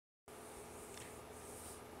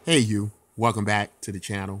Hey you, welcome back to the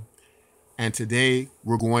channel. And today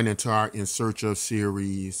we're going into our In Search of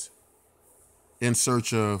series, In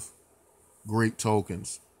Search of Great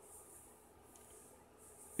Tokens.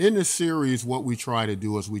 In this series, what we try to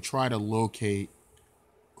do is we try to locate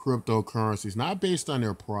cryptocurrencies, not based on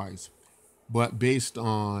their price, but based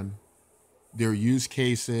on their use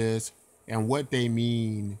cases and what they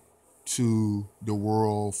mean to the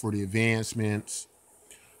world for the advancements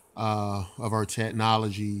of our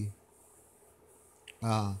technology.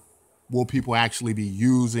 Will people actually be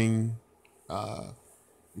using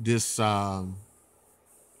this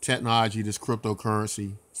technology, this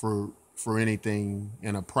cryptocurrency for anything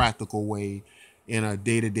in a practical way, in a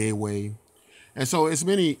day-to-day way? And so it's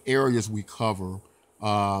many areas we cover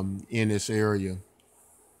in this area,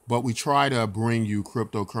 but we try to bring you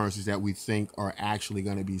cryptocurrencies that we think are actually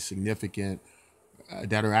going to be significant,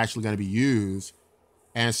 that are actually going to be used.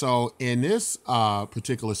 And so in this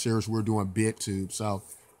particular series, we're doing BitTube. So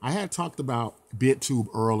I had talked about BitTube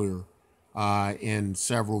earlier in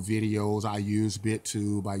several videos. I use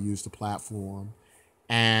BitTube, I use the platform.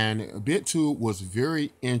 And BitTube was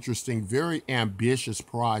very interesting, very ambitious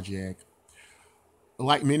project,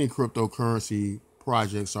 like many cryptocurrency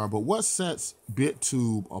projects are. But what sets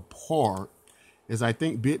BitTube apart is I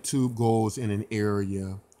think BitTube goes in an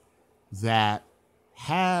area that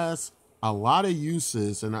has a lot of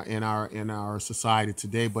uses in our society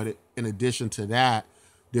today. But in addition to that,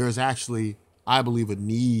 there's actually, I believe, a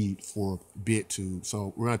need for BitTube.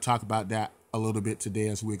 So we're going to talk about that a little bit today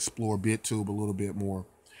as we explore BitTube a little bit more.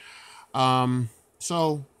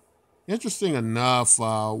 So interesting enough,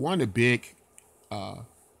 one of the big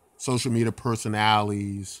social media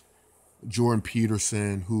personalities, Jordan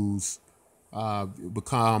Peterson, who's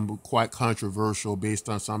become quite controversial based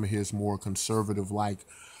on some of his more conservative like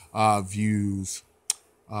views,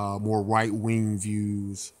 more right wing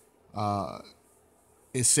views,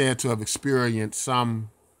 is said to have experienced some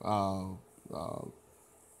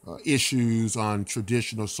issues on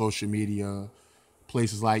traditional social media,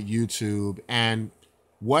 places like YouTube. And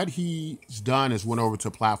what he's done is went over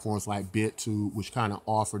to platforms like BitTube, which kind of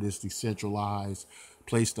offer this decentralized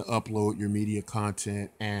place to upload your media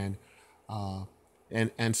content. And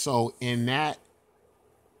so in that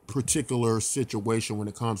particular situation, when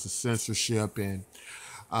it comes to censorship and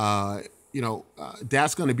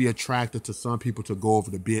that's going to be attractive to some people to go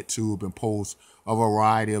over to BitTube and post a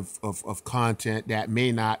variety of content that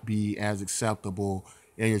may not be as acceptable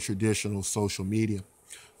in your traditional social media.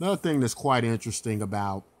 Another thing that's quite interesting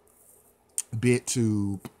about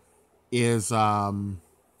BitTube is the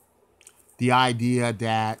idea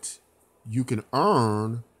that you can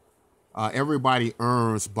earn, everybody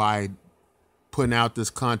earns by putting out this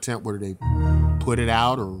content, whether they put it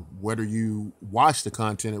out or whether you watch the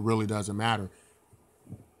content, it really doesn't matter.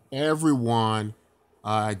 Everyone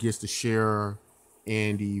gets to share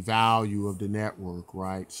in the value of the network,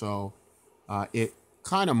 right? So it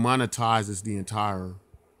kind of monetizes the entire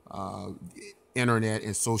uh, internet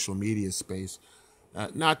and social media space.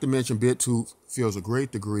 Not to mention, BitTube feels a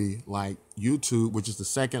great degree like YouTube, which is the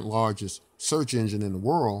second largest search engine in the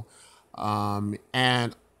world.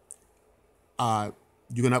 And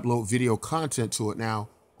you can upload video content to it. Now,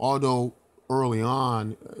 although early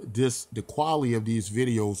on, the quality of these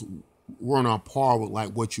videos weren't on par with like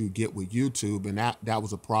what you get with YouTube, and that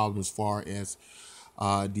was a problem as far as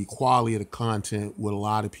the quality of the content with a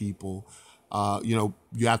lot of people. You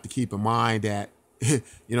have to keep in mind that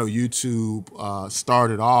YouTube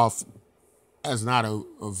started off as not a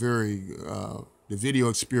very the video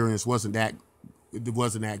experience wasn't that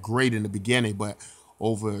great in the beginning, but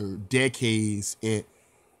over decades it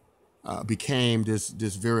became this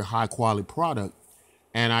very high quality product.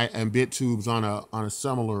 And BitTube's on a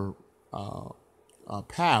similar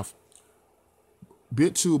path.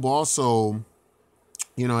 BitTube also,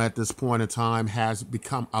 at this point in time has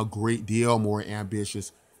become a great deal more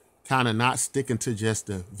ambitious, kind of not sticking to just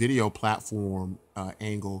the video platform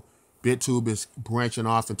angle. BitTube is branching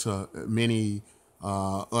off into many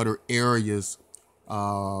other areas,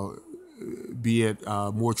 uh, be it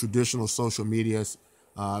more traditional social medias.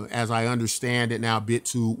 As I understand it now,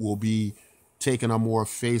 BitTube will be taking a more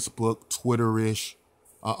Facebook, Twitter-ish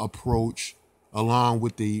approach, along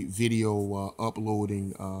with the video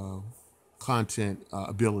uploading content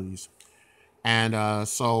abilities. And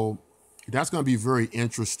so that's going to be very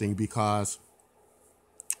interesting because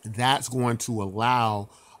that's going to allow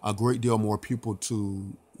a great deal more people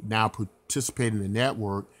to now participate in the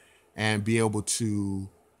network and be able to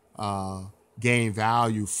uh, gain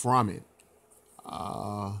value from it.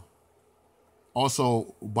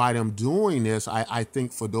 Also, by them doing this, I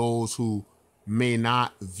think for those who may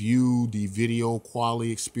not view the video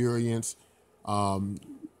quality experience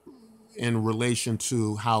in relation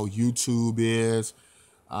to how YouTube is.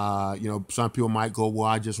 Some people might go, well,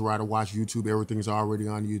 I just rather watch YouTube. Everything's already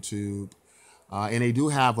on YouTube. And they do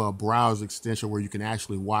have a browser extension where you can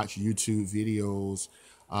actually watch YouTube videos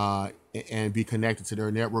and be connected to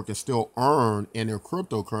their network and still earn in their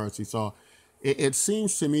cryptocurrency. So it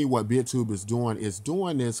seems to me what BitTube is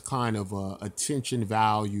doing this kind of attention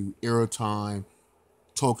value airtime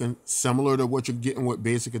token, similar to what you're getting with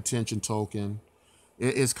basic attention token.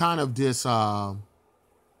 It's kind of this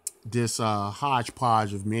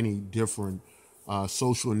hodgepodge of many different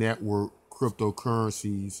social network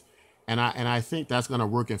cryptocurrencies, and I think that's going to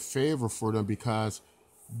work in favor for them because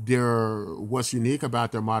what's unique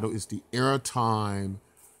about their model is the airtime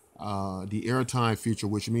feature,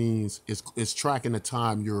 which means it's tracking the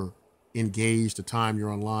time you're engaged, the time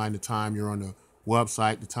you're online, the time you're on the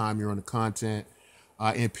website, the time you're on the content,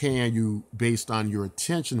 and paying you based on your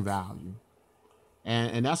attention value.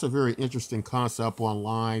 And that's a very interesting concept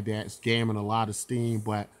online that's gaining a lot of steam,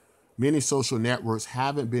 but many social networks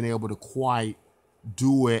haven't been able to quite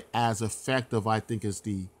do it as effective, I think, as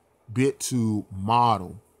the BitTube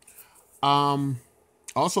model.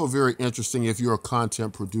 Also very interesting if you're a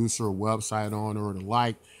content producer, a website owner, or the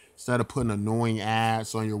like, instead of putting annoying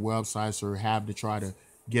ads on your websites or having to try to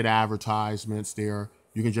get advertisements there,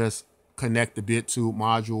 you can just connect the BitTube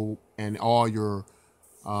module and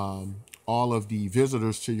all of the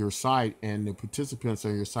visitors to your site and the participants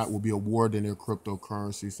on your site will be awarded their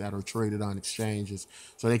cryptocurrencies that are traded on exchanges,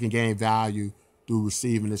 so they can gain value through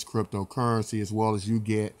receiving this cryptocurrency, as well as you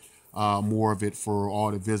get more of it for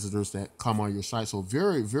all the visitors that come on your site. So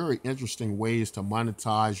very, very interesting ways to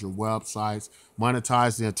monetize your websites,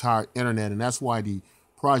 monetize the entire internet. And that's why the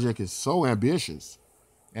project is so ambitious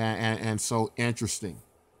and so interesting.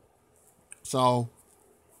 So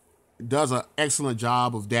it does an excellent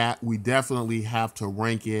job of that. We definitely have to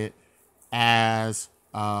rank it as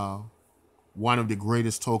one of the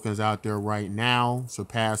greatest tokens out there right now,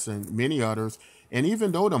 surpassing many others. And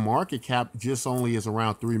even though the market cap just only is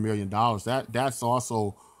around $3 million, that's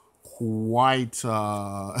also quite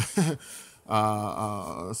something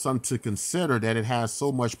to consider, that it has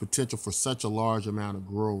so much potential for such a large amount of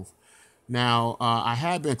growth. Now, I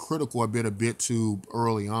had been critical a bit of BitTube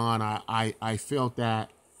early on. I felt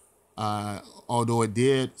that although it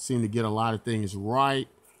did seem to get a lot of things right,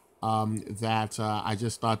 I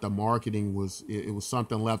just thought the marketing was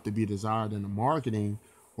something left to be desired in the marketing,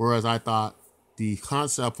 whereas I thought the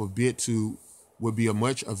concept of BitTube would be a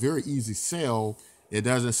very easy sell. It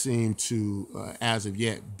doesn't seem to, as of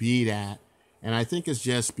yet, be that. And I think it's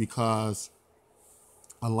just because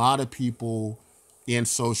a lot of people in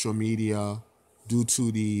social media, due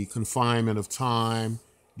to the confinement of time,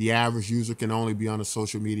 the average user can only be on a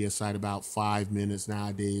social media site about 5 minutes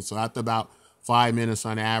nowadays. So after about 5 minutes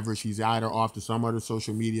on average, he's either off to some other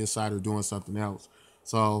social media site or doing something else.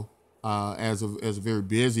 So as very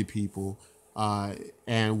busy people,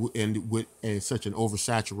 and with such an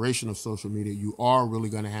oversaturation of social media, you are really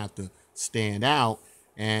going to have to stand out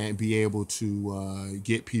and be able to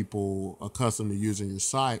get people accustomed to using your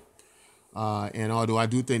site. And although I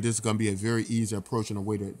do think this is going to be a very easy approach and a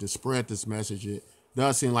way to spread this message, it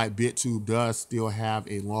does seem like BitTube does still have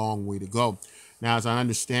a long way to go. Now, as I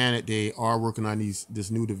understand it, they are working on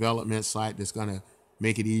this new development site that's going to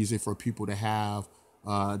make it easy for people to have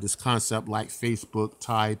this concept like Facebook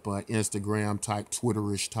type, Instagram type,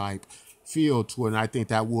 Twitterish type feel to it. And I think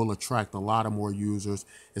that will attract a lot of more users,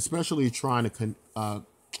 especially trying to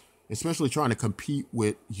compete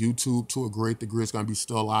with YouTube to a great degree. It's going to be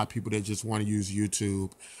still a lot of people that just want to use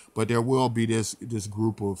YouTube, but there will be this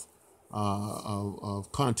group of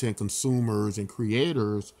content consumers and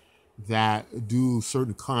creators that do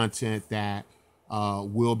certain content that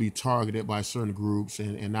will be targeted by certain groups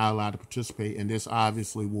and not allowed to participate. And this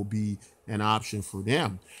obviously will be an option for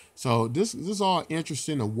them. So this is all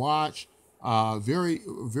interesting to watch. Very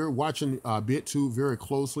watching BitTube very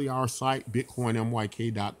closely. Our site,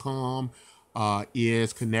 bitcoinmyk.com,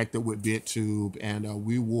 is connected with BitTube, and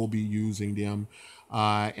we will be using them.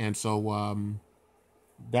 And so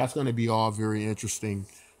that's going to be all very interesting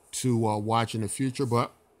to watch in the future.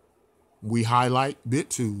 But we highlight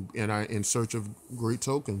BitTube in search of great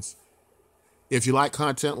tokens. If you like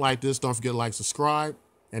content like this, don't forget to like, subscribe,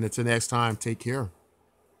 and until next time, take care.